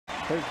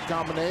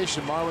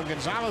combination. Marwin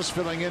Gonzalez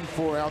filling in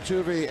for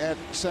Altuve at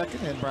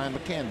second, and Brian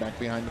McCann back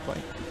behind the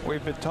plate.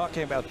 We've been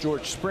talking about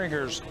George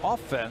Springer's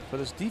offense, but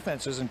his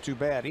defense isn't too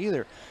bad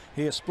either.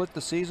 He has split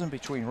the season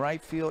between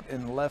right field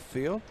and left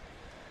field.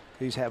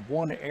 He's had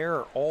one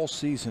error all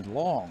season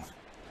long.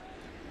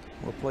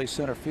 We'll play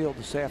center field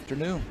this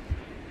afternoon.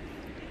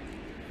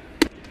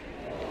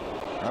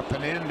 Up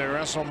and in to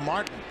Russell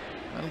Martin.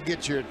 That'll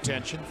get your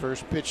attention.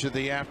 First pitch of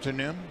the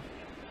afternoon.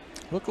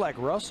 Looked like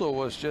Russell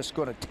was just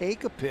going to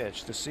take a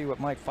pitch to see what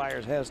Mike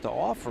Fiers has to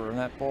offer, and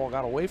that ball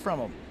got away from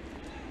him.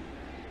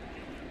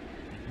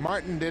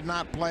 Martin did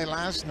not play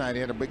last night.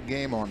 He had a big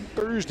game on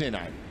Thursday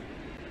night.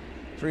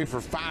 3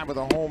 for 5 with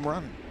a home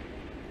run.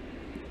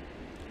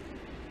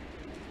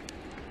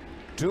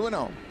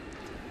 2-0.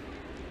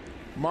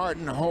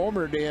 Martin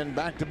homered in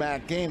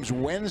back-to-back games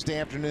Wednesday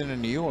afternoon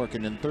in New York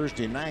and then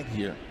Thursday night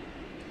here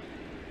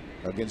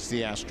against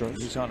the Astros.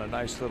 He's on a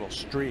nice little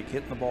streak,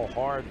 hitting the ball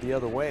hard the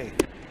other way.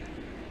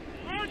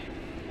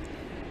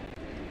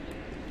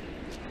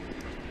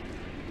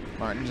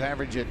 Martin's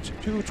average at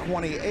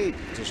 .228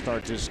 to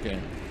start this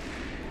game.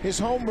 His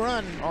home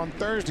run on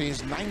Thursday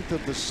is 9th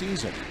of the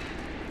season.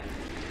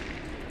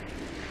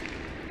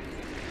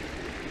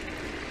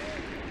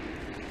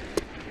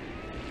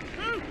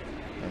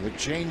 The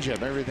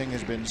changeup, everything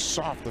has been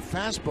soft. The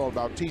fastball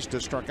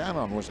Bautista struck out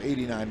on was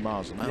 89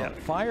 miles an hour. Yeah,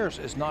 Fiers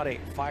is not a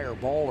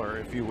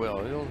fireballer, if you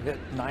will. He'll hit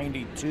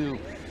 92,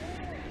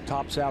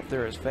 tops out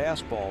there as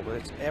fastball, but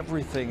it's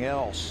everything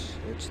else.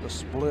 It's the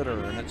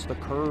splitter and it's the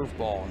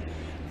curveball.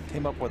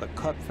 Came up with a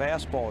cut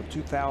fastball in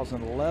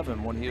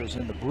 2011 when he was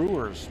in the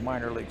Brewers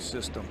minor league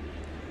system.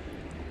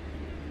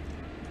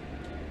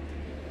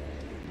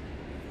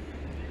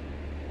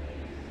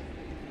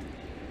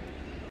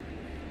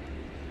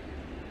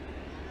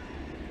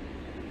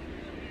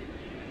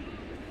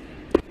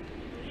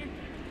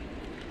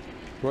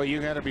 Well,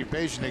 you got to be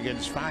patient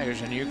against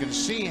Fiers, and you can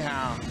see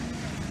how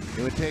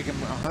it would take him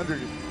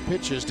 100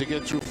 pitches to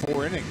get through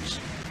 4 innings.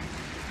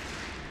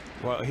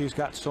 Well, he's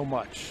got so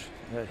much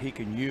that he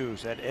can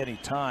use at any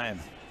time.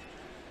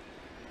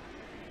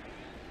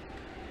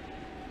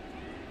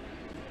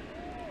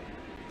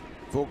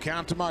 Full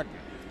count to Martin.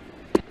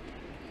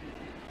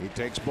 He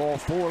takes ball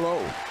 4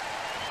 low.